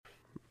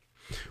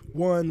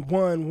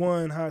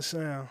111 high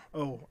sound.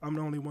 Oh, I'm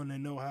the only one that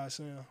know how it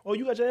sound. Oh,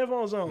 you got your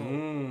headphones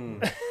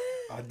on.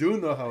 I do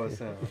know how it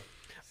sounds.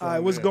 All right,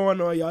 what's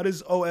going on, y'all? This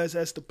is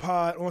OSS the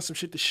Pod, on some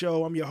shit to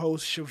show. I'm your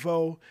host,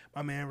 Chavo.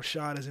 My man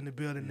Rashad is in the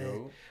building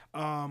there.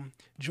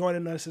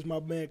 Joining us is my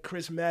man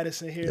Chris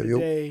Mattison here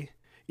today.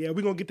 Yeah,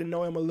 we're gonna get to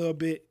know him a little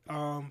bit.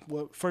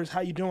 Well, first,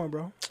 how you doing,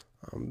 bro?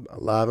 I'm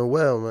alive and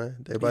well, man.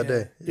 Day by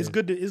day. Yeah. It's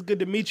good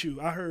to meet you.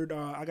 I heard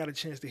I got a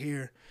chance to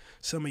hear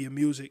some of your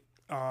music.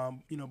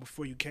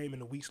 Before you came in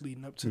the weeks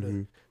leading up to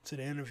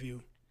the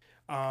interview.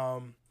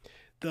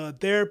 The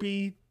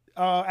therapy.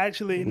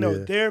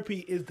 Therapy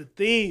is the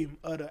theme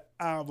of the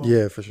album.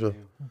 Yeah, for sure.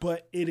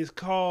 But it is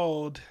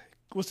called,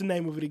 what's the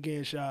name of it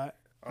again, Shad?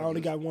 I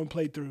only got one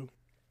playthrough.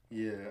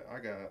 Yeah, I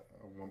got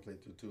one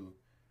playthrough too.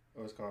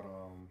 Oh, it's called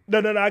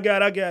No, I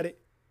got it.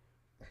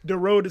 The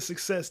Road to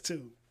Success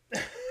 2.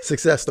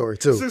 Success Story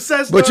 2.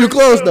 Success Story. But you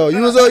close though.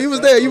 You was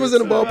there. You was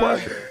in the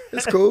ballpark.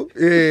 It's cool.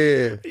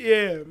 Yeah.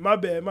 Yeah, my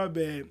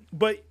bad.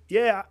 But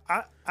yeah,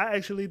 I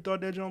actually thought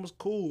that joint was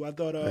cool. I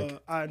thought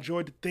I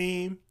enjoyed the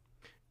theme.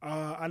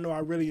 I know I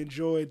really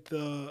enjoyed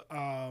the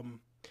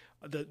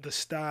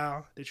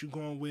style that you're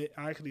going with.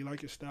 I actually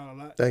like your style a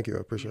lot. Thank you. I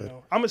appreciate it.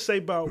 I'm going to say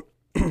about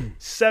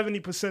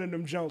 70% of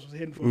them jumps was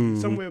hitting for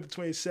me. Somewhere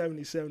between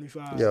 70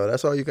 75. Yo,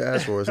 that's all you can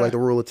ask for. It's like the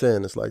rule of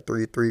 10. It's like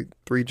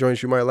three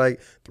joints you might like,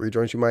 3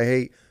 joints you might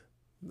hate.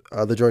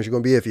 Other joints you're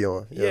going to be iffy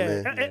on. You know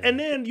what I mean? And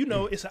then,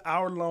 it's an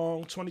hour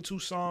long, 22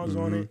 songs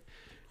on it.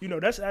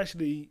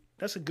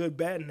 That's a good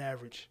batting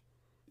average,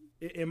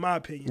 in my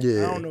opinion.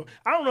 Yeah.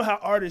 I don't know how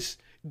artists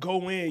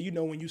go in,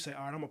 when you say, all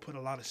right, I'm going to put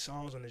a lot of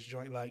songs on this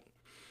joint. Like,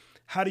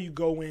 how do you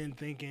go in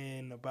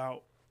thinking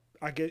about,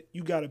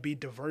 you got to be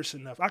diverse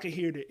enough. I could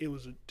hear that it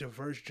was a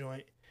diverse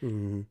joint.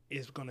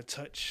 It's going to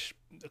touch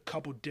a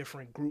couple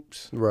different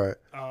groups. Right.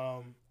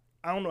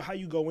 I don't know how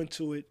you go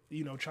into it,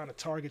 trying to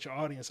target your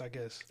audience, I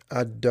guess.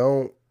 I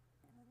don't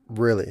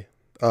really.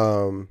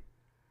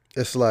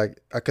 It's like,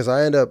 because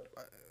I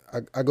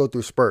go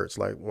through spurts.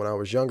 Like when I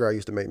was younger, I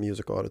used to make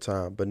music all the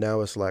time. But now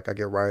it's like I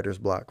get writer's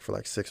block for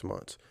like 6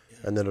 months.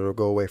 And then it'll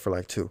go away for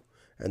like 2.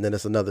 And then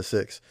it's another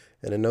 6.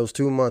 And in those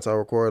 2 months, I'll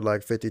record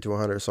like 50 to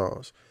 100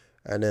 songs.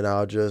 And then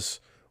I'll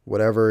just,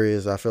 whatever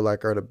is I feel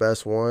like are the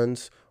best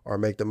ones or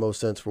make the most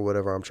sense for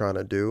whatever I'm trying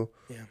to do,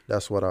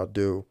 that's what I'll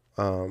do.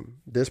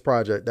 This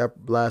project, that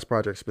last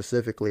project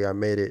specifically, I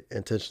made it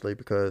intentionally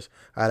because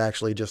I'd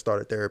actually just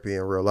started therapy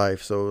in real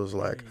life. So it was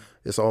like,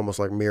 it's almost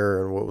like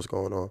mirroring what was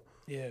going on.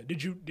 Yeah.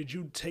 Did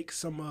you take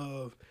some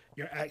of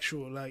your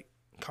actual like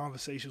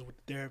conversations with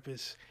the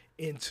therapist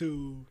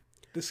into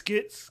the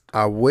skits?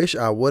 I wish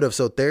I would have.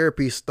 So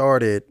therapy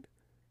started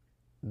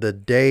the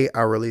day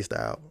I released the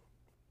album.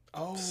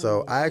 Oh.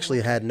 So I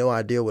actually had no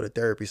idea what a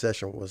therapy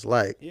session was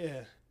like.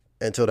 Yeah.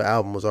 Until the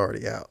album was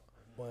already out.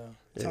 Wow.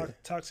 Yeah.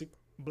 Toxic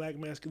black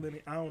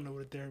masculinity. I don't know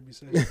what a therapy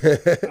session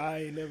is.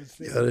 I ain't never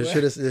seen it.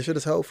 This shit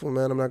is helpful,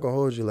 man. I'm not gonna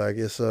hold you. Like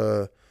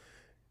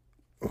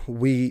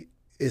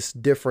it's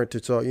different to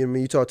talk.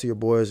 You talk to your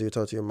boys, you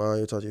talk to your mom,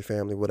 you talk to your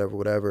family,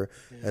 whatever,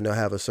 and they'll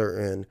have a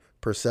certain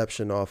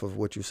perception off of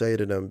what you say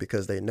to them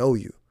because they know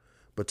you.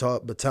 But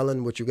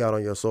telling what you got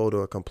on your soul to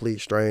a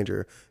complete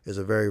stranger is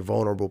a very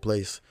vulnerable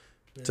place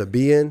to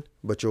be in.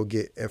 But you'll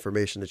get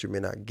information that you may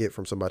not get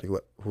from somebody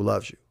who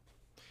loves you.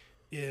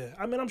 Yeah,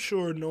 I mean, I'm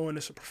sure knowing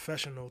it's a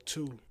professional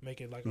too, make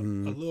it like a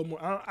little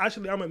more.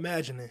 I'm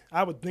imagining.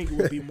 I would think it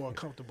would be more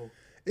comfortable.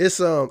 It's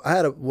I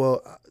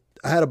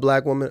had a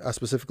black woman. I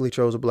specifically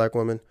chose a black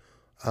woman,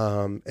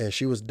 and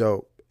she was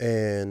dope.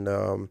 And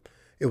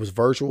it was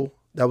virtual.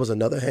 That was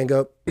another hang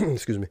up.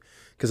 Excuse me,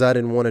 because I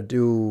didn't want to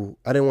do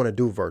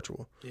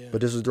virtual. Yeah.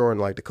 But this was during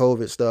like the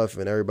COVID stuff,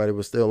 and everybody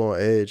was still on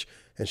edge.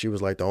 And she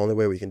was like, the only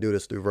way we can do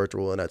this is through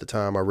virtual. And at the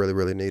time, I really,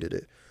 really needed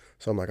it.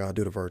 So I'm like, I'll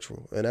do the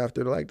virtual. And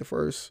after like the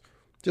first,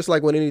 just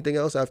like with anything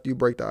else, after you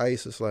break the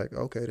ice, it's like,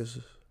 okay, this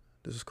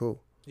is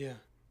cool. Yeah.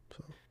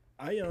 So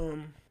I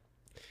don't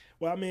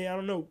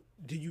know.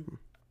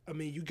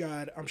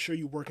 I'm sure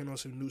you're working on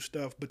some new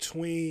stuff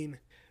between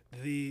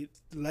the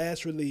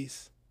last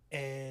release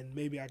and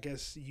maybe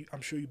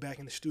I'm sure you're back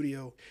in the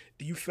studio.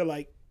 Do you feel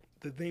like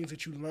the things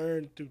that you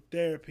learned through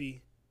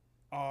therapy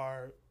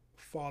are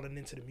falling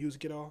into the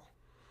music at all?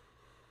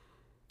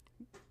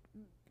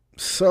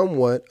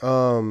 Somewhat.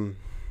 I've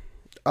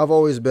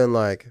always been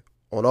like,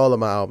 on all of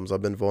my albums,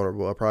 I've been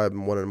vulnerable. I've probably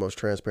been one of the most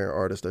transparent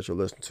artists that you'll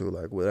listen to.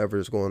 Like whatever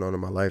is going on in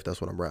my life, that's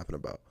what I'm rapping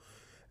about.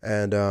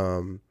 And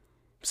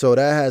so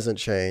that hasn't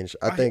changed.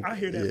 I think I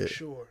hear that for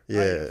sure.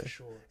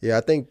 Yeah.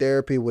 I think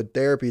what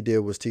therapy did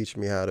was teach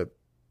me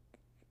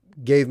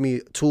gave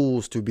me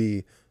tools to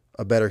be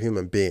a better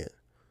human being.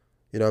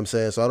 You know what I'm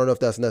saying? So I don't know if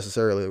that's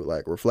necessarily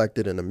like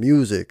reflected in the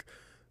music,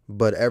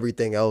 but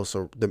everything else,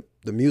 the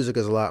music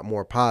is a lot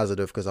more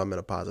positive because I'm in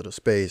a positive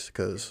space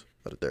because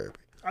of the therapy.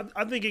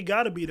 I think it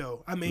got to be,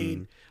 though. I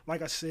mean,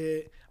 like I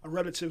said, a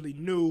relatively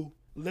new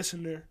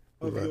listener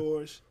of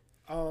yours.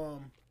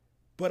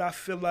 But I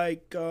feel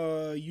like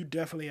you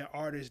definitely an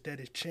artist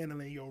that is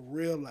channeling your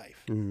real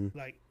life.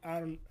 Like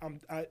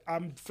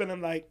I'm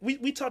feeling like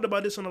we talked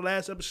about this on the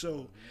last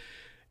episode.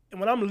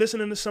 when I'm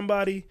listening to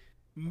somebody,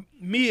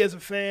 me as a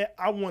fan,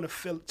 I want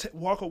to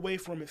walk away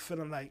from it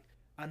feeling like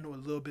I know a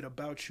little bit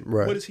about you.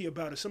 Right. What is he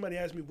about? If somebody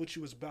asks me what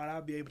you was about,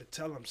 I'll be able to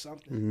tell them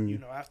something. Mhm. You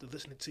know, after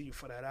listening to you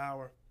for that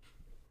hour,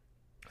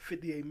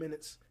 58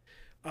 minutes,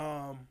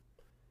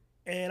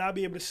 and I'll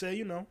be able to say,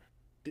 you know,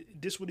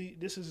 this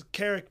is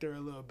character a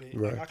little bit.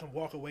 Right. Like I can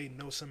walk away and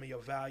know some of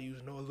your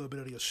values, know a little bit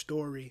of your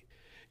story.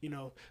 You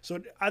know,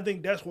 so I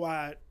think that's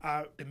why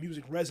the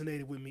music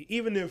resonated with me.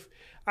 Even if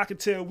I could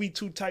tell we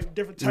different type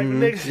of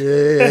niggas.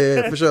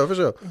 Yeah, for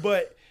sure.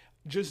 But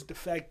just the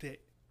fact that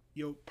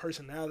your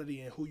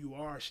personality and who you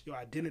are, your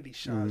identity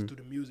shines through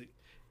the music,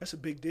 that's a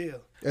big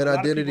deal. And a lot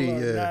identity, of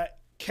people are not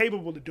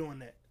capable of doing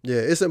that. Yeah,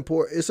 it's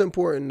important. It's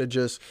important to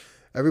just,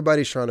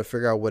 everybody's trying to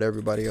figure out what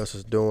everybody else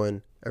is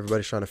doing.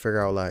 Everybody's trying to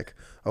figure out like,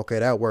 okay,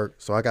 that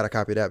worked, so I got to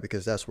copy that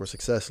because that's where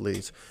success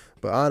leads.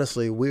 But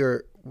honestly,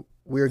 we're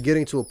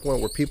getting to a point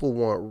where people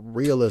want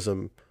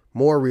realism,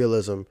 more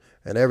realism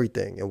in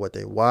everything, and what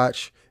they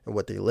watch and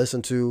what they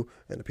listen to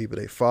and the people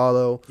they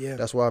follow. Yeah.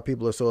 That's why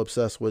people are so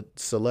obsessed with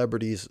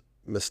celebrities'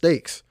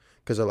 mistakes,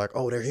 because they're like,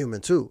 oh, they're human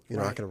too. You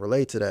know, I can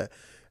relate to that.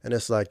 And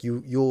it's like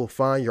you'll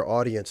find your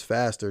audience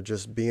faster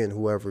just being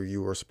whoever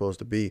you were supposed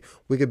to be.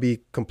 We could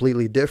be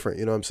completely different,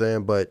 you know what I'm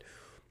saying? But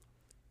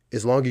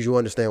as long as you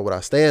understand what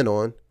I stand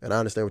on and I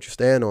understand what you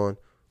stand on,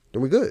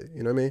 then we're good.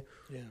 You know what I mean?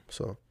 Yeah.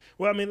 So.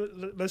 Well, I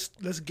mean,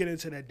 let's get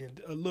into that then.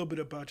 A little bit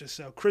about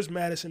yourself. Chris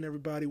Mattison,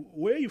 everybody.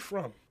 Where are you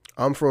from?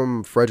 I'm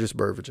from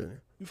Fredericksburg,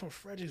 Virginia. You from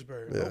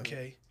Fredericksburg? Yeah.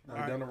 Okay.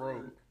 Right down the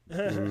road.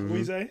 What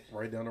you say?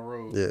 Right down the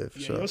road. Yeah, for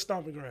sure. Your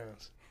stomping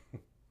grounds.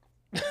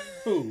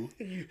 Who?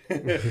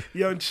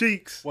 Young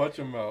Cheeks. Watch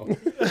your mouth.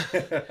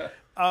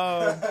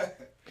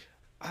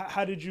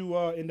 How did you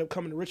end up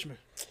coming to Richmond?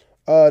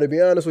 To be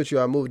honest with you,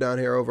 I moved down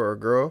here over a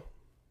girl.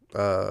 It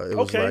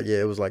was Okay. like,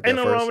 it was like Ain't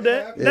that no first. wrong with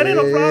that. That ain't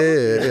no problem.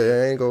 Yeah,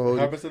 I ain't gonna hold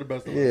you. Happens to the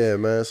best of us. Yeah,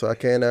 man. So I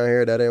came down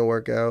here. That didn't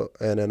work out.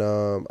 And then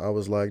I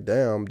was like,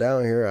 damn, I'm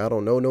down here. I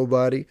don't know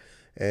nobody.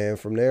 And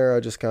from there, I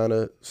just kind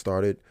of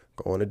started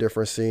going to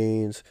different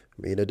scenes,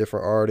 meeting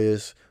different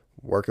artists,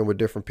 working with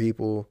different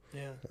people.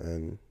 Yeah.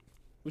 And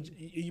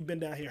You been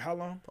down here how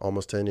long?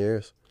 almost 10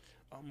 years.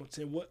 Almost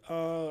 10.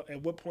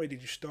 At what point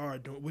did you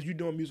start doing? Was you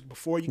doing music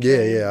before you Yeah,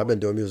 came? I've been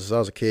doing music since I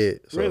was a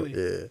kid. So, Really?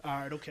 Yeah. All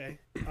right. Okay.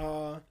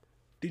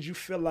 Did you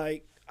feel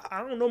like I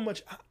don't know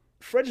much?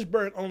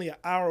 Fredericksburg only an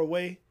hour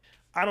away.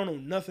 I don't know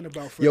nothing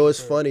about Fredericksburg. Yo, it's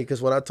funny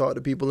because when I talk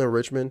to people in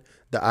Richmond,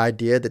 the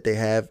idea that they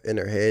have in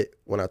their head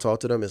when I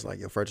talk to them is like,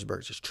 yo,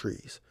 Fredericksburg's just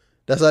trees.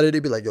 That's how they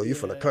be like, yo, you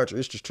from the country,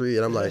 it's just tree.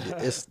 And I'm like,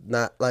 it's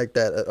not like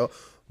that at all.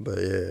 But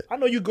yeah. I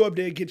know you go up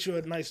there and get you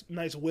a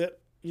nice whip,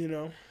 you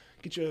know.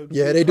 Get your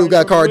Yeah, they do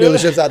got car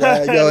dealerships out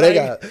there. Yo, they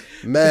got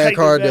mad like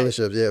car that.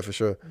 dealerships. Yeah, for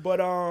sure. But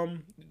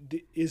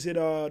is it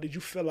did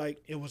you feel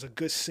like it was a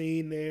good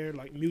scene there,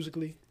 like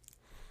musically?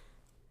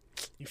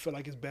 You feel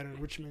like it's better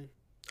in Richmond?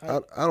 I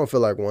don't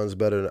feel like one's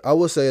better. I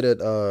will say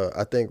that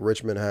I think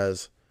Richmond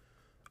has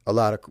a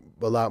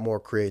lot more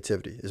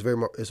creativity. It's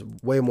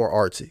way more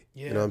artsy.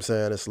 Yeah. You know what I'm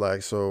saying? It's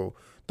like, so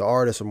the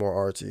artists are more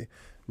artsy.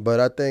 But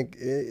I think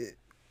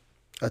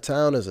a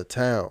town is a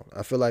town.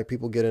 I feel like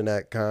people get in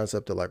that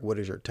concept of like, what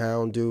does your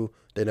town do?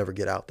 They never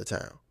get out the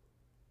town.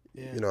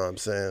 Yeah. You know what I'm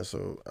saying?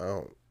 So I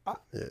don't.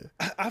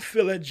 I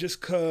feel it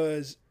just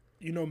because,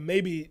 you know,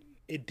 maybe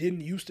it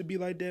didn't used to be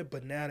like that,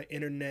 but now the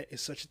internet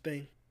is such a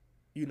thing.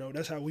 You know,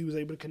 that's how we was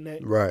able to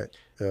connect. Right.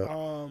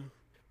 Yeah.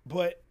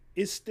 But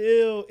it's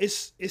still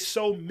it's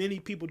so many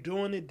people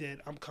doing it that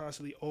I'm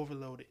constantly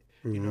overloaded.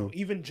 You know,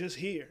 even just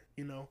here,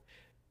 you know.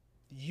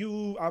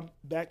 I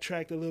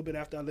backtracked a little bit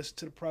after I listened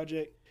to the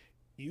project.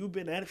 You've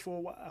been at it for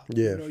a while.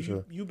 Yeah, you know, for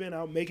sure. You've been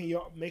out making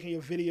your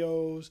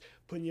videos,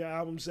 putting your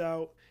albums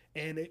out,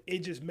 and it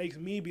just makes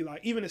me be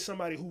like, even as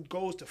somebody who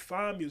goes to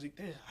find music,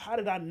 damn, how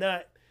did I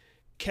not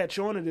catch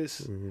on to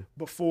this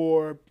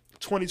before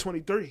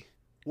 2023?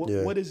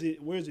 What is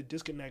it? Where is the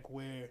disconnect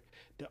where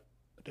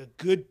the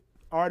good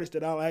artists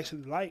that I'll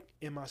actually like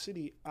in my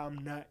city,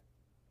 I'm not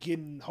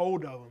getting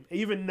hold of them,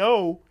 even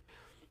though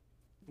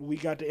we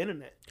got the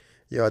internet.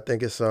 Yeah, I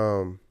think it's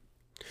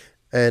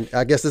and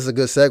I guess this is a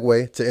good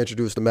segue to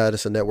introduce the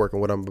Mattison Network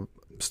and what I'm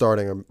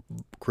starting and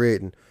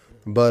creating.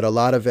 But a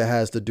lot of it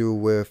has to do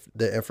with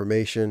the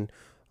information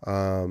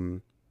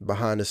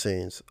behind the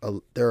scenes.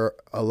 There are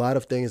a lot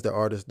of things that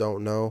artists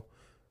don't know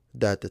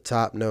that the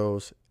top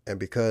knows, and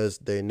because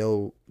they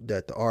know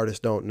that the artists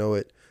don't know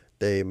it,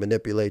 they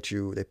manipulate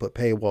you. They put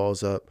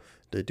paywalls up.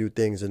 They do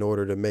things in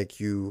order to make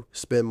you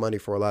spend money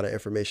for a lot of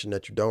information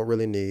that you don't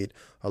really need,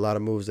 a lot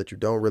of moves that you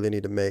don't really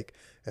need to make,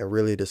 and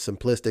really the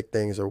simplistic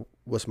things are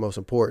what's most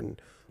important.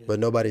 Yeah. But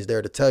nobody's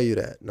there to tell you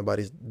that.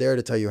 Nobody's there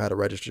to tell you how to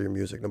register your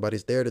music.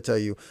 Nobody's there to tell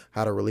you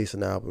how to release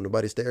an album.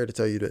 Nobody's there to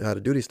tell you how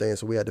to do these things,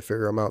 so we had to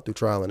figure them out through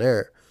trial and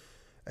error.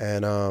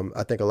 And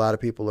I think a lot of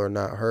people are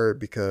not heard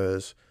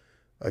because,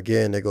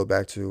 again, they go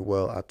back to,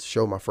 well, I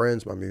show my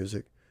friends my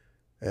music,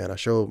 and I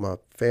show my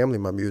family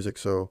my music,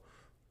 so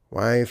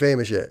why I ain't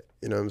famous yet?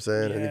 You know what I'm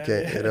saying? Yeah.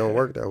 And it don't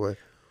work that way.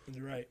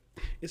 You're right.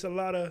 It's a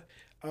lot of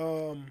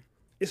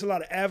it's a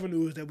lot of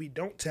avenues that we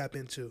don't tap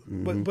into.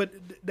 But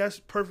that's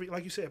perfect,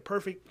 like you said,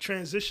 perfect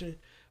transition.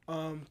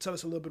 Tell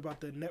us a little bit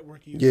about the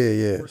network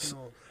you're working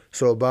on.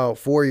 So about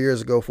 4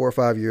 or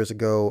 5 years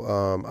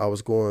ago, I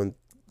was going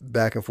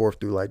back and forth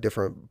through like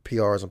different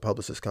PRs and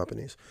publicist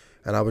companies.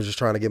 And I was just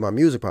trying to get my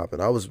music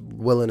popping. I was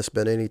willing to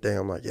spend anything.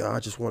 I'm like, yo,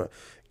 I just want to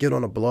get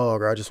on a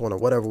blog, or I just want to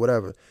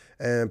whatever.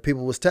 And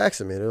people was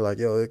taxing me. They're like,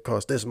 yo, it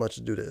costs this much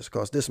to do this, it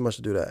costs this much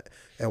to do that.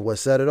 And what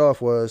set it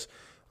off was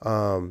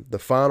the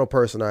final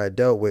person I had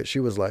dealt with. She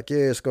was like,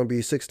 yeah, it's going to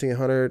be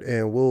 $1,600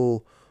 and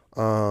we'll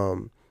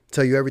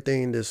tell you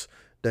everything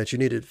that you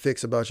need to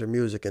fix about your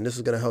music. And this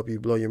is going to help you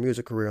blow your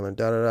music career and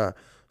da-da-da.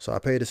 So I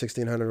paid the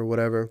 $1,600 or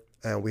whatever.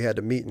 And we had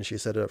the meeting. She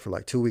set it up for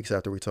like 2 weeks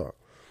after we talked.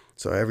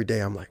 So every day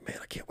I'm like, man,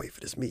 I can't wait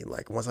for this meeting.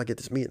 Like once I get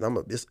this meeting,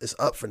 it's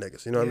up for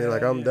niggas. You know what I mean?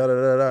 Like I'm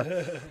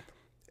da-da-da-da.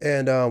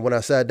 And when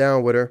I sat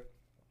down with her,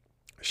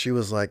 she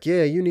was like,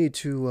 yeah, you need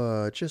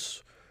to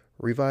just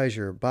revise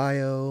your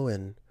bio.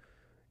 And,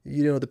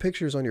 you know, the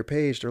pictures on your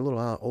page, they're a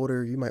little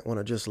older. You might want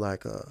to just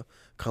like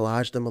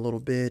collage them a little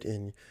bit.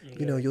 And,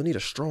 you know, you'll need a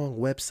strong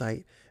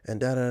website and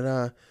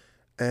da-da-da.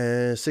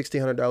 And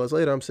 $1,600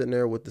 later, I'm sitting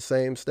there with the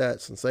same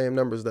stats and same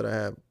numbers that I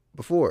had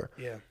before.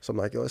 Yeah. So I'm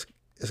like, yo,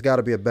 it's got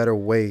to be a better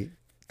way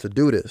to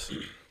do this.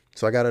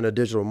 So I got into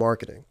digital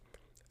marketing,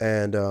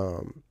 and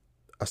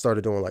I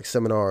started doing like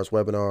seminars,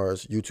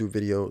 webinars, YouTube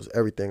videos,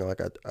 everything. Like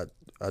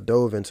I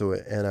dove into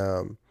it,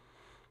 and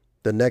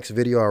the next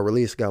video I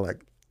released got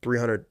like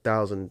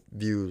 300,000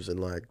 views in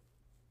like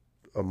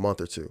a month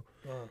or two.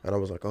 And I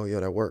was like, oh yeah,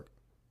 that worked.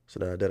 So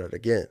then I did it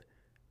again.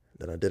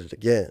 Then I did it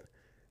again.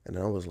 And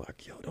then I was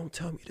like, yo, don't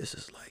tell me this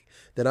is like.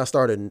 Then I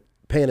started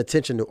paying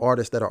attention to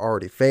artists that are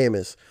already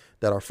famous,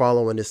 that are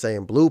following the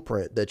same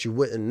blueprint that you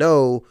wouldn't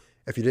know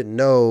if you didn't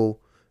know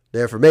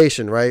the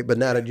information, right? But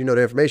now that you know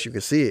the information, you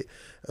can see it.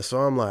 And so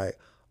I'm like,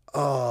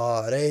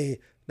 oh, they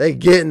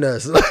getting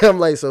us. I'm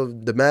like, so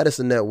the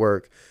Mattison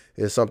Network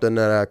is something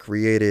that I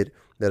created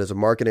that is a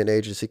marketing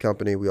agency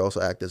company. We also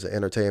act as an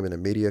entertainment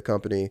and media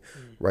company.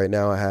 Right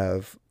now I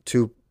have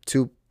two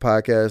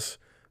podcasts,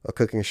 a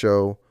cooking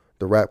show,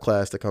 the rap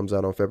class that comes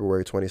out on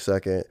February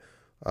 22nd,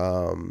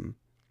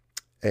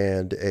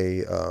 and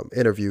a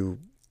interview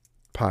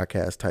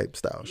podcast type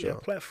style show. Yeah,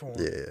 platform.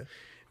 Yeah.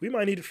 We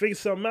might need to figure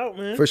something out,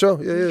 man. For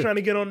sure. Yeah. Trying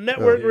to get on the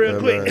network real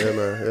quick. Yeah,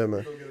 man.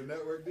 Go get a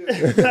network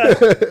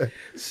deal.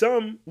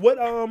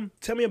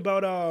 Tell me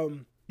about,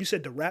 you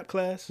said the rap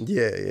class?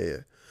 Yeah.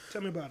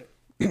 Tell me about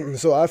it.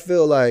 So I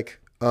feel like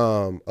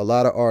a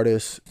lot of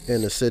artists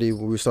in the city,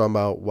 when we were talking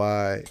about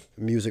why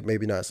music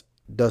maybe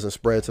doesn't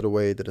spread to the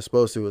way that it's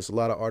supposed to, is a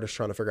lot of artists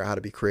trying to figure out how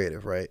to be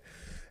creative, right?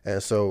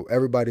 And so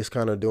everybody's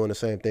kind of doing the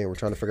same thing. We're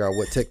trying to figure out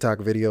what TikTok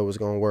video is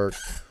going to work.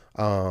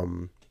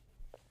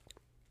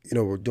 You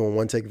know, we're doing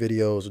one-take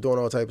videos. We're doing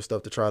all type of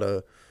stuff to try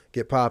to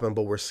get popping,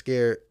 but we're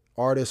scared.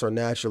 Artists are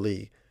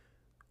naturally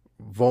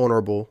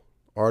vulnerable.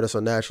 Artists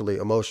are naturally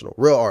emotional.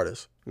 Real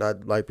artists,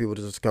 not like people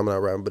just coming out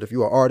rapping. But if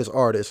you are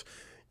artist,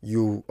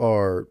 you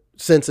are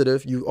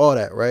sensitive. You all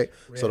that, right?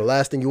 So the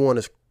last thing you want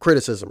is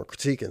criticism or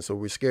critiquing. So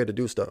we're scared to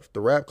do stuff.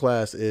 The rap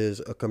class is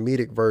a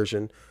comedic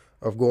version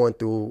of going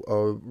through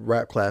a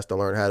rap class to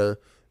learn how to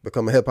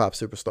become a hip hop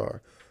superstar.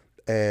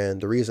 And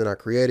the reason I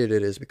created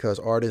it is because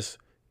artists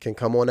can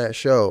come on that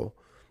show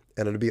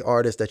and it'll be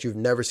artists that you've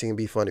never seen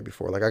be funny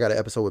before. Like I got an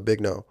episode with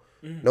Big No.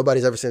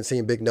 Nobody's ever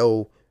seen Big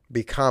No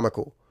be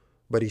comical,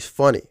 but he's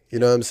funny. You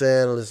know what I'm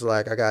saying? It's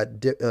like I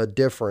got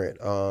different,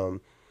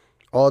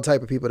 all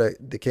type of people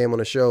that came on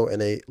the show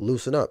and they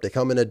loosen up. They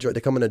come in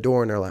the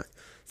door and they're like,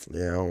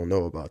 yeah, I don't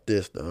know about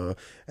this, though.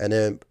 And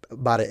then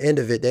by the end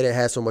of it, they didn't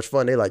have so much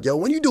fun. They're like, yo,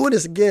 when you doing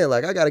this again?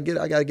 Like, I gotta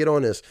get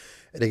on this.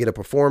 And they get a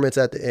performance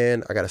at the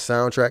end. I got a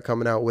soundtrack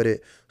coming out with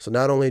it. So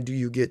not only do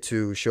you get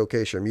to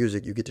showcase your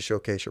music, you get to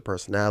showcase your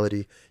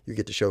personality. You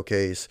get to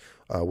showcase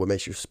what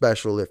makes you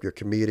special. If you're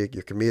comedic,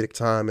 your comedic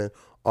timing,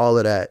 all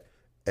of that.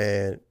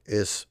 And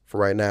it's, for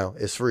right now,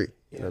 it's free.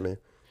 You know what I mean?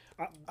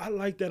 I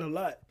like that a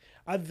lot.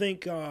 I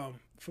think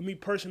for me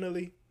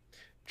personally,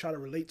 try to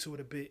relate to it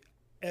a bit.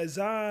 As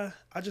I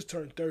just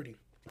turned 30.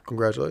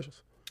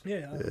 Congratulations.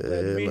 Yeah, I'm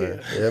glad to be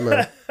here. Yeah,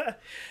 man.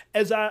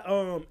 As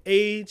I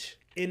age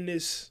in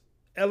this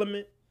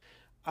element,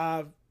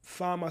 I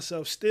find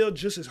myself still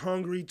just as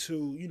hungry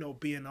to, you know,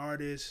 be an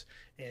artist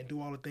and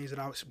do all the things that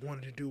I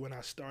wanted to do when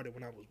I started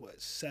when I was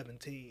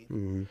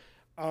 17.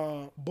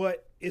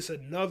 But it's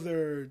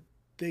another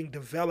thing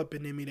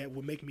developing in me that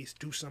will make me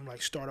do something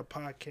like start a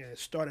podcast,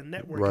 start a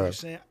network. Right. You know what I'm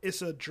saying?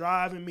 It's a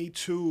drive in me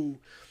to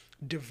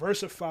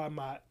diversify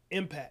my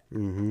impact.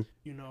 You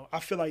know, I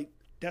feel like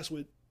that's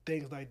what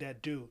things like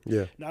that do.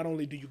 Yeah. Not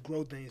only do you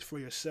grow things for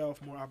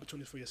yourself, more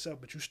opportunities for yourself,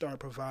 but you start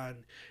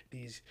providing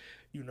these,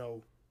 you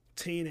know,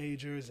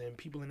 teenagers and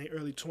people in their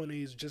early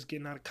 20s just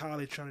getting out of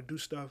college trying to do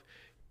stuff.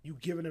 You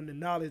giving them the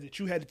knowledge that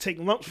you had to take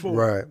lumps for.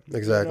 Right.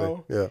 Exactly. You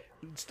know? Yeah.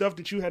 Stuff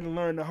that you had to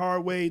learn the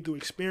hard way through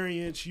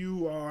experience.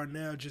 You are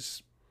now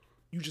just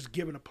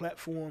giving a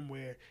platform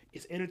where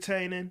it's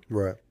entertaining.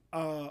 Right.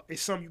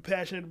 It's something you're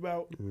passionate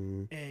about,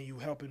 and you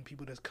helping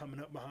people that's coming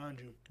up behind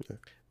you. Yeah.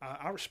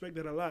 I respect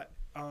that a lot.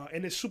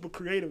 And it's super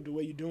creative the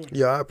way you're doing it.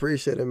 Yeah, I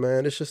appreciate it,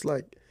 man. It's just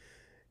like,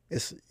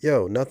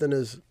 nothing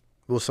is,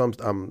 well,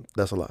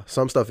 that's a lie.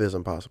 Some stuff is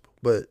impossible,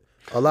 but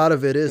a lot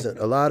of it isn't.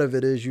 A lot of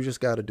it is you just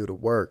got to do the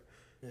work.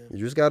 Yeah. You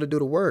just got to do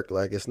the work.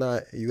 Like, it's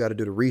not, you got to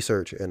do the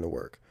research and the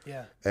work.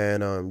 Yeah.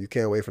 And you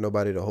can't wait for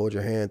nobody to hold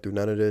your hand through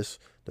none of this.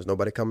 There's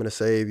nobody coming to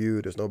save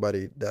you. There's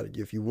nobody that,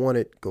 if you want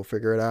it, go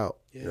figure it out.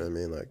 Yeah. You know what I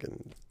mean? Like,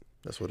 and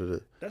that's what it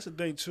is. That's the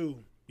thing too.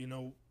 You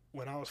know,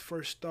 when I was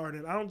first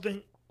starting, I don't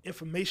think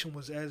information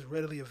was as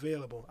readily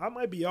available. I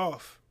might be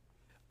off.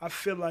 I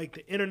feel like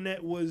the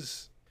internet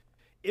was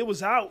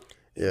out.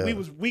 Yeah.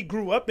 We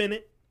grew up in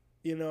it,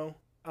 you know.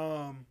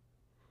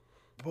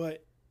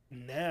 But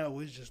now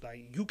it's just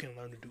like you can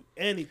learn to do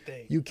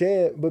anything. You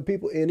can, but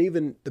people, and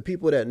even the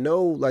people that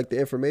know like the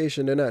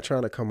information, they're not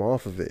trying to come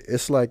off of it.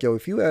 It's like, yo,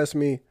 if you ask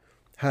me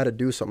how to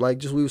do something, like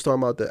just we was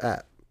talking about the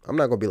app, I'm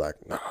not gonna be like,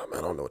 nah, man,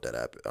 I don't know what that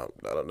app is. I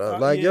don't know.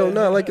 Like, yo,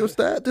 no, like it's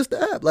the app, just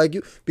the app. Like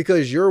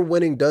because your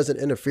winning doesn't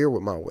interfere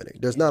with my winning.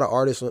 There's not an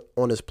artist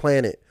on this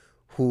planet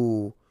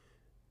who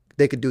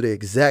they could do the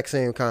exact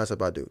same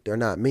concept I do. They're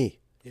not me.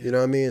 Yeah. You know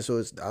what I mean?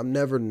 So I'm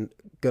never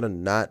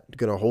not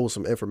gonna hold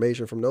some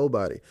information from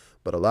nobody.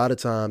 But a lot of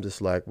times it's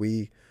like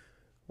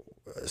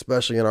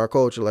especially in our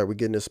culture, like we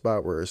get in this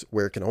spot where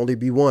it can only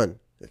be one.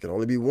 It can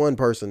only be one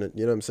person.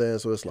 You know what I'm saying?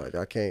 So it's like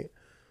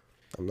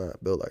I'm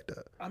not built like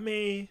that. I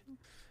mean,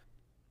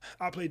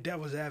 I play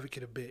devil's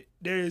advocate a bit.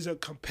 There is a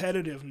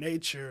competitive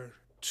nature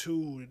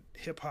to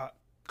hip hop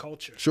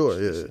culture. Sure,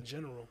 just in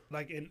general.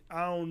 Like, and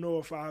I don't know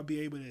if I'll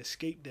be able to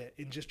escape that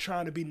and just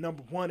trying to be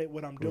number one at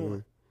what I'm doing. Mm-hmm.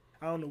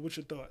 I don't know. What's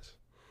your thoughts?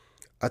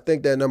 I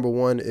think that number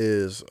one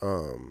is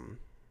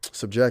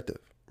subjective,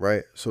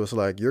 right? So it's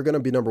like you're gonna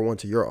be number one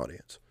to your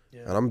audience,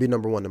 and I'm gonna be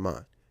number one to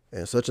mine,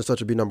 and such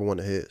will be number one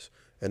to his.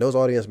 And those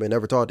audience may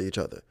never talk to each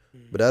other,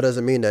 but that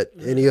doesn't mean that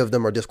any of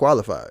them are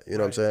disqualified. You know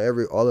what I'm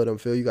saying? All of them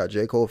feel. You got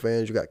J. Cole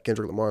fans, you got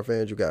Kendrick Lamar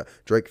fans, you got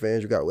Drake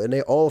fans, and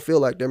they all feel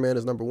like their man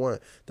is number one.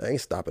 They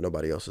ain't stopping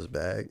nobody else's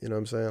bag. You know what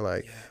I'm saying?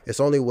 Like it's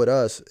only with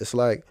us. It's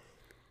like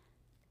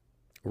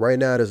right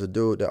now there's a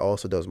dude that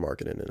also does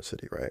marketing in the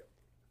city, right?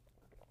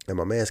 And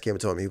my man came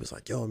and told me, he was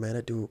like, yo, man,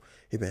 that dude,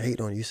 he been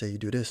hating on you. You say you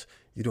do this,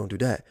 you don't do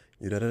that,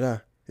 you da-da-da,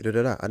 you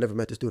da-da-da. I never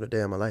met this dude a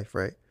day in my life,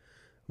 right?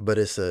 But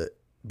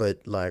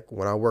like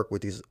when I work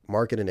with these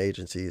marketing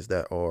agencies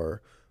that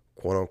are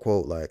quote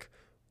unquote like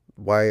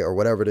white or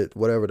whatever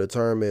the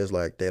term is,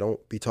 like they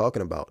don't be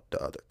talking about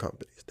the other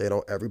companies.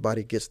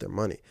 Everybody gets their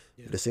money.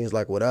 Yeah. But it seems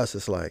like with us,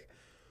 it's like,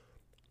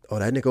 oh,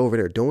 that nigga over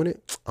there doing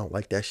it, I don't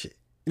like that shit.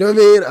 You know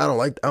what I mean? I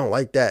don't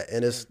like that.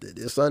 And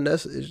it's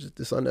unnecessary.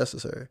 It's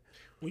unnecessary.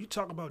 When you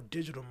talk about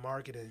digital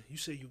marketing, you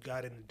say you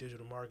got into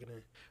digital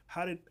marketing.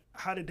 How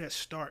did that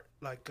start?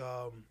 Like,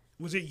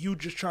 was it you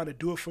just trying to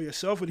do it for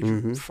yourself, or did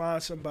you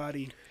find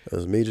somebody? It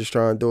was me just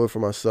trying to do it for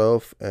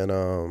myself,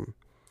 and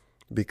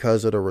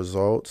because of the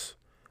results,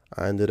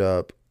 I ended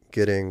up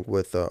getting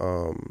with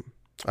I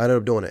ended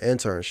up doing an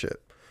internship.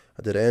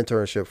 I did an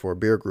internship for a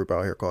beer group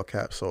out here called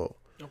Capsule.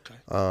 Okay.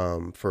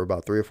 For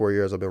about 3 or 4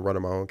 years, I've been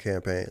running my own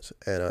campaigns,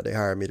 and they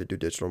hired me to do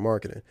digital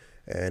marketing,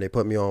 and they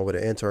put me on with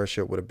an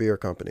internship with a beer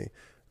company.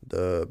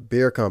 The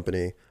beer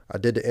company, I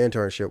did the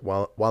internship.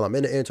 While I'm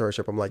in the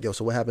internship, I'm like, yo,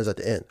 so what happens at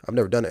the end? I've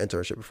never done an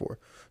internship before.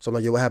 So I'm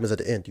like, yo, what happens at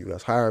the end? Do you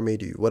guys hire me?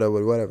 Do you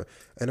whatever?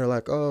 And they're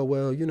like, oh,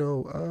 well, you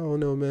know, I don't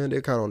know, man.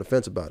 They're kind of on the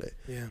fence about it.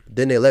 Yeah.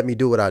 Then they let me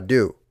do what I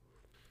do.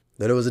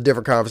 Then it was a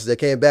different conference. They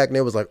came back and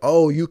they was like,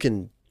 oh, you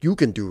can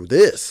do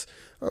this.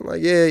 I'm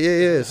like,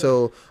 yeah.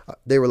 So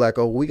they were like,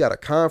 oh, we got a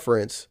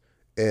conference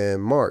in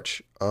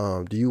March.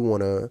 Do you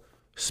want to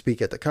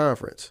speak at the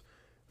conference?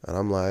 And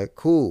I'm like,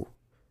 cool.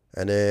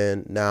 And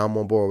then now I'm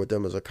on board with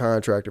them as a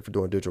contractor for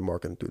doing digital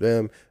marketing through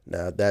them.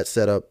 Now that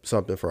set up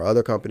something for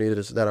other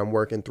companies that I'm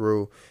working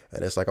through.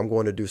 And it's like I'm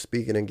going to do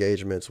speaking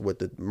engagements with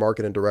the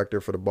marketing director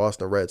for the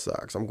Boston Red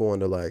Sox. I'm going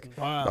to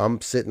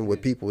I'm sitting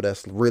with people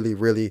that's really,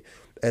 really,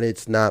 and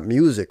it's not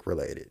music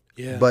related,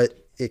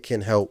 but it can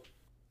help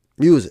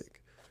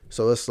music.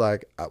 So it's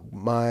like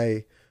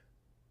my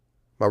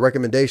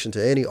recommendation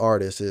to any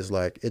artist is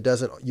like,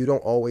 you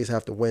don't always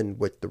have to win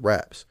with the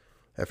raps.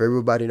 If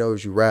everybody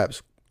knows you rap,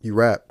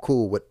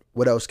 cool.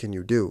 What else can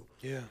you do?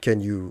 Yeah.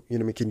 Can you know what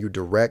I mean? Can you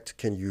direct?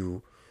 Can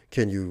you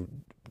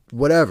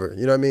whatever?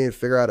 You know what I mean?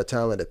 Figure out a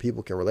talent that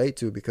people can relate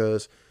to,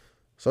 because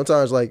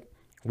sometimes like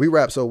we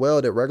rap so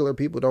well that regular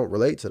people don't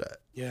relate to that.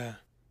 Yeah.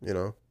 You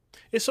know?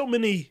 It's so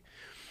many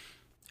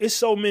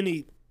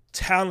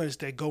talents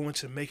that go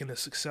into making a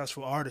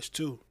successful artist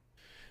too.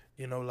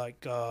 You know,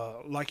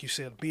 like you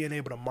said, being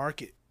able to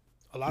market.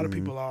 A lot of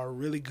people are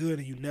really good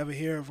and you never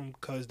hear of them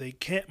because they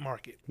can't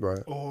market.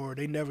 Right. Or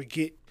they never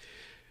get,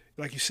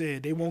 like you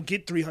said, they won't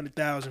get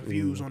 300,000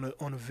 views on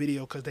a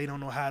video because they don't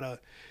know how to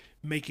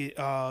make it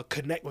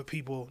connect with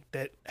people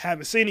that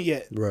haven't seen it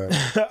yet. Right.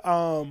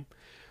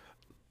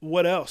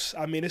 What else?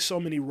 I mean, there's so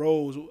many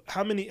roles.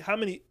 How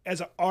many as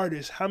an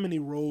artist, how many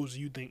roles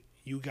do you think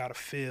you gotta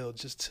fill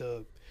just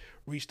to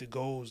reach the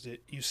goals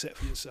that you set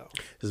for yourself?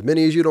 As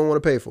many as you don't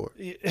want to pay for.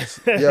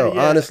 Yo,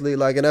 honestly,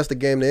 like, and that's the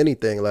game to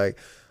anything. Like,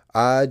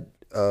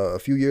 a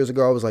few years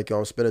ago, I was like, yo,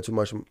 I'm spending too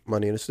much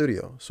money in the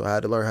studio. So I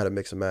had to learn how to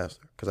mix and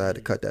master because I had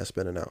to cut that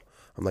spending out.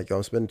 I'm like, yo,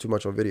 I'm spending too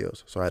much on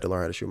videos. So I had to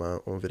learn how to shoot my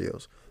own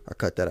videos. I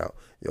cut that out.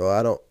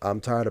 Yo, I'm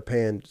tired of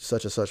paying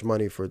such and such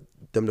money for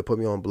them to put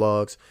me on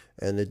blogs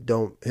and it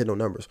don't hit no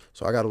numbers.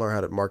 So I got to learn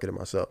how to market it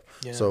myself.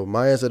 Yeah. So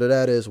my answer to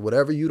that is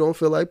whatever you don't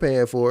feel like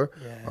paying for,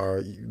 or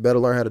you better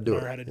learn how to do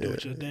it. Learn how to do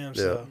it your damn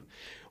self.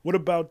 What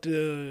about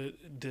the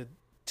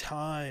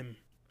time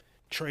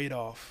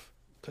trade-off?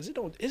 Because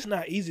it's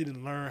not easy to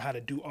learn how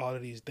to do all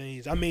of these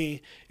things. I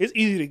mean,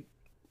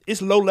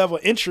 it's low-level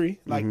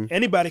entry. Like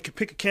anybody could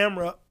pick a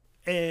camera up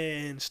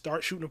and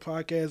start shooting a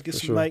podcast, get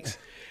some likes,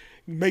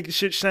 make the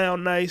shit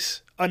sound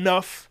nice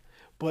enough.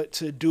 But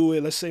to do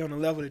it, let's say on the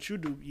level that you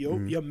do,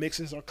 your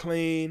mixes are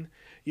clean,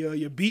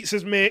 your beats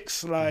is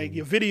mixed, like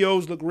your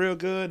videos look real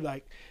good.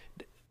 Like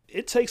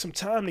it takes some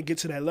time to get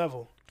to that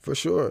level. For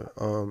sure.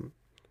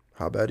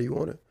 How bad do you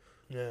want it?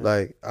 Yeah.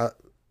 Like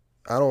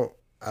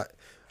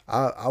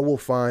I will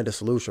find a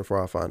solution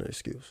before I find an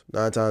excuse.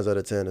 9 times out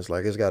of 10, it's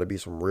like it's got to be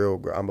some real.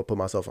 I'm gonna put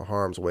myself in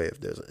harm's way if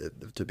there's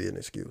to be an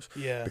excuse.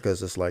 Yeah.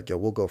 Because it's like, yo,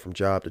 we'll go from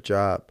job to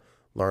job,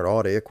 learn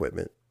all the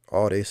equipment,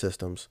 all their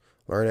systems,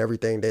 learn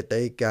everything that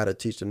they gotta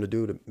teach them to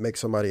do to make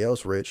somebody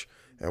else rich,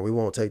 and we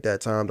won't take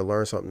that time to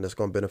learn something that's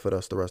gonna benefit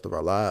us the rest of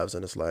our lives.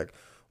 And it's like,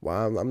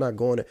 well, I'm not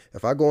going to.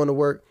 If I go into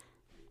work,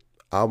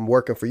 I'm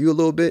working for you a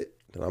little bit.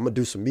 And I'm gonna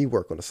do some me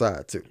work on the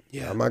side too.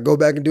 Yeah, I might go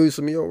back and do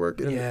some me work.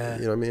 Yeah,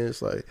 you know what I mean.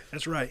 It's like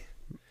that's right.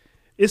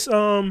 It's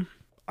I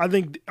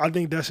think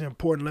that's an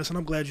important lesson.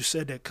 I'm glad you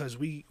said that because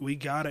we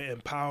gotta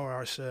empower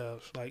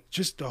ourselves, like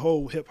just the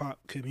whole hip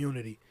hop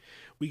community.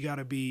 We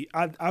gotta be.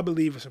 I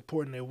believe it's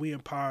important that we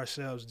empower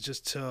ourselves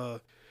just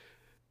to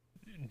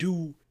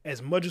do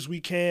as much as we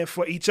can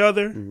for each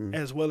other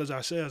as well as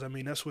ourselves. I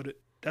mean, that's where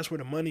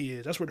the money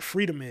is. That's where the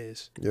freedom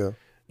is. Yeah.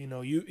 You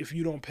know, if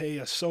you don't pay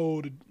a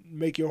soul to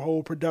make your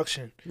whole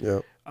production,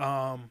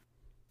 I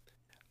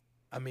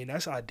mean,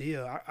 that's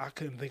ideal. I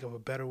couldn't think of a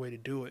better way to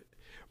do it.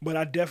 But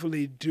I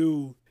definitely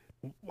do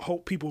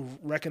hope people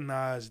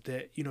recognize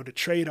that, the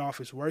trade-off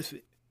is worth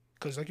it.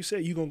 Because like you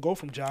said, you're going to go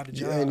from job to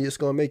job. Yeah, and it's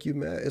going to make you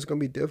mad. It's going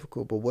to be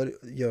difficult. But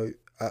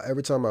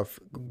every time I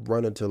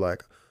run into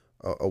like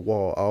a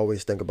wall, I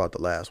always think about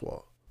the last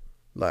wall.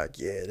 Like,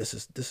 yeah, this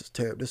is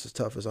terrible. This is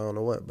tough as I don't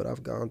know what, but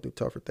I've gone through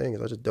tougher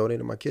things. I just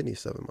donated my kidneys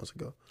 7 months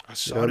ago. I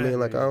saw you know what that, I mean?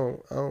 Like, man. I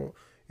don't,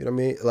 you know what I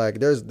mean?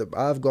 Like,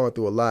 I've gone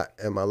through a lot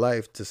in my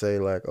life to say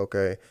like,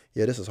 okay,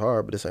 yeah, this is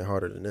hard, but this ain't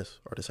harder than this,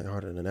 or this ain't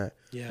harder than that.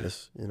 Yeah.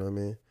 You know what I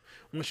mean?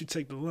 Once you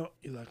take the lump,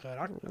 you're like,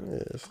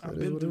 I've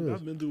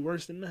been through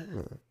worse than that.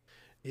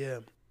 Yeah.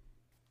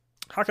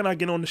 How can I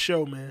get on the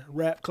show, man?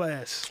 Rap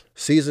class.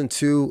 Season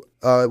 2,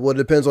 well, it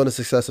depends on the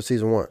success of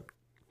season 1.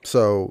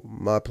 So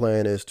my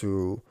plan is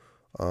to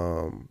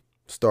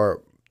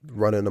start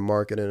running the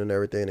marketing and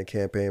everything, the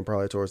campaign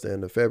probably towards the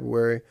end of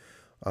February,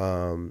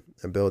 and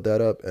build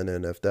that up. And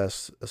then if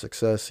that's a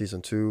success,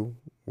 season 2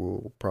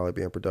 will probably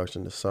be in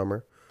production this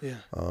summer. Yeah.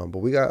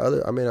 But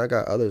I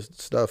got other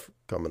stuff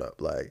coming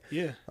up. Like,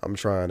 yeah, I'm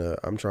trying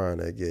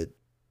to get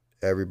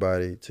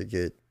everybody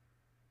to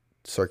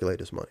circulate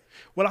this money.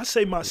 Well, I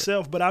say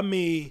myself, but I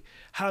mean,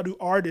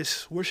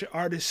 where should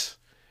artists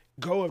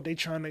go if they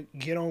trying to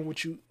get on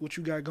what you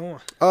got going?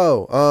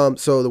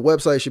 So the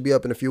website should be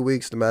up in a few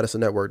weeks, the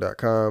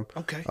MattisonNetwork.com.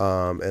 Okay.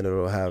 And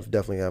it'll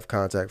definitely have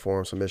contact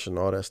form, submission,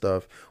 all that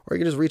stuff. Or you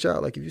can just reach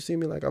out. Like if you see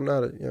me, like I'm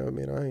not, I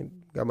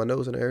ain't got my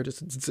nose in the air,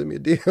 just send me a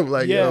DM.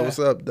 Like, yo, what's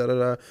up? Da da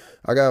da.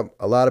 I got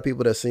a lot of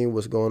people that seen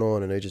what's going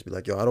on, and they just be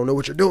like, yo, I don't know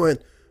what you're doing,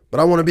 but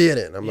I want to be in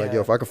it. And I'm like,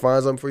 yo, if I can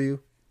find something for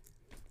you,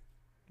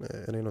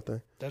 it ain't no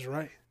thing. That's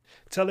right.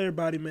 Tell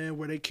everybody, man,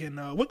 where they can.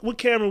 What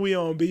camera we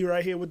on? Be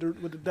right here with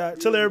the dot.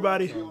 Tell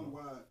everybody.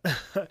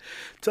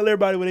 Tell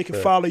everybody where they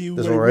can follow you,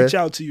 where they reach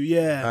out to you.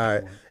 Yeah. All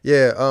right.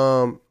 Yeah.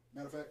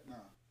 Matter of fact,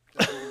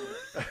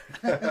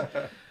 nah.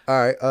 All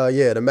right.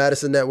 The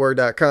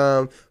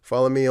MattisonNetwork.com.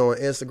 Follow me on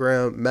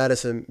Instagram,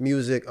 Mattison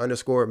Music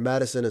 _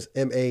 Mattison is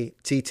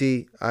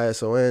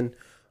MATTISON.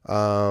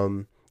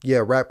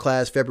 Rap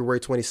class February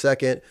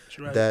 22nd.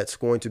 Right. That's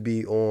going to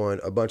be on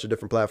a bunch of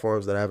different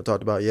platforms that I haven't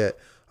talked about yet.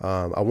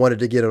 I wanted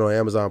to get it on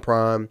Amazon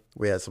Prime.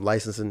 We had some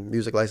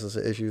music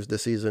licensing issues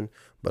this season,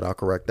 but I'll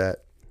correct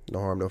that. No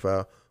harm, no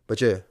foul.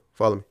 But yeah,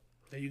 follow me.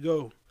 There you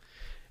go.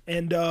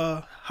 And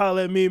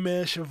holla at me,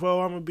 man.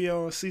 Chavo, I'm going to be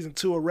on season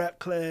 2 of Rap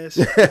Class.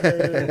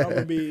 I'm going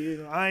to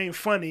be, I ain't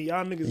funny.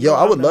 Y'all niggas. Yo,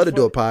 I would love to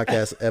do a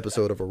podcast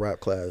episode of a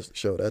Rap Class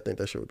show. I think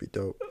that shit would be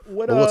dope.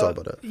 But we'll talk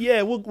about that.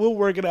 Yeah, we'll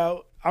work it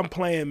out. I'm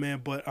playing, man.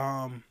 But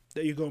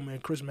there you go, man.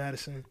 Chris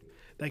Mattison.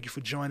 Thank you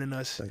for joining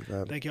us.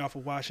 Thank y'all for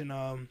watching.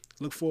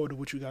 Look forward to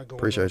what you got going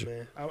Appreciate on, you.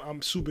 man.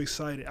 I'm super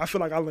excited. I feel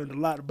like I learned a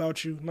lot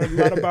about you. Learned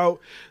a lot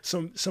about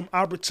some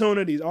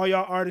opportunities. All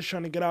y'all artists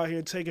trying to get out here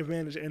and take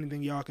advantage of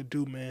anything y'all could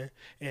do, man.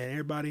 And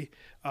everybody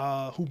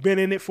who been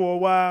in it for a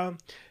while,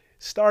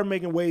 start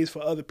making ways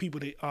for other people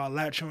to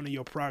latch on to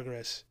your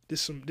progress.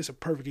 This a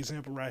perfect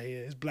example right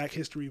here. It's Black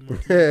History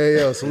Month. Hey,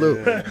 yo,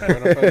 salute. All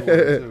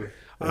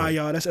right,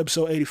 y'all. That's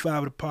episode 85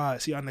 of the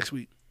pod. See y'all next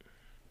week.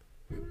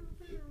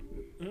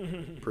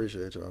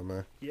 Appreciate y'all,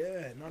 man.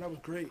 Yeah, no, that was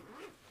great.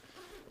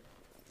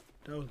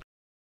 That was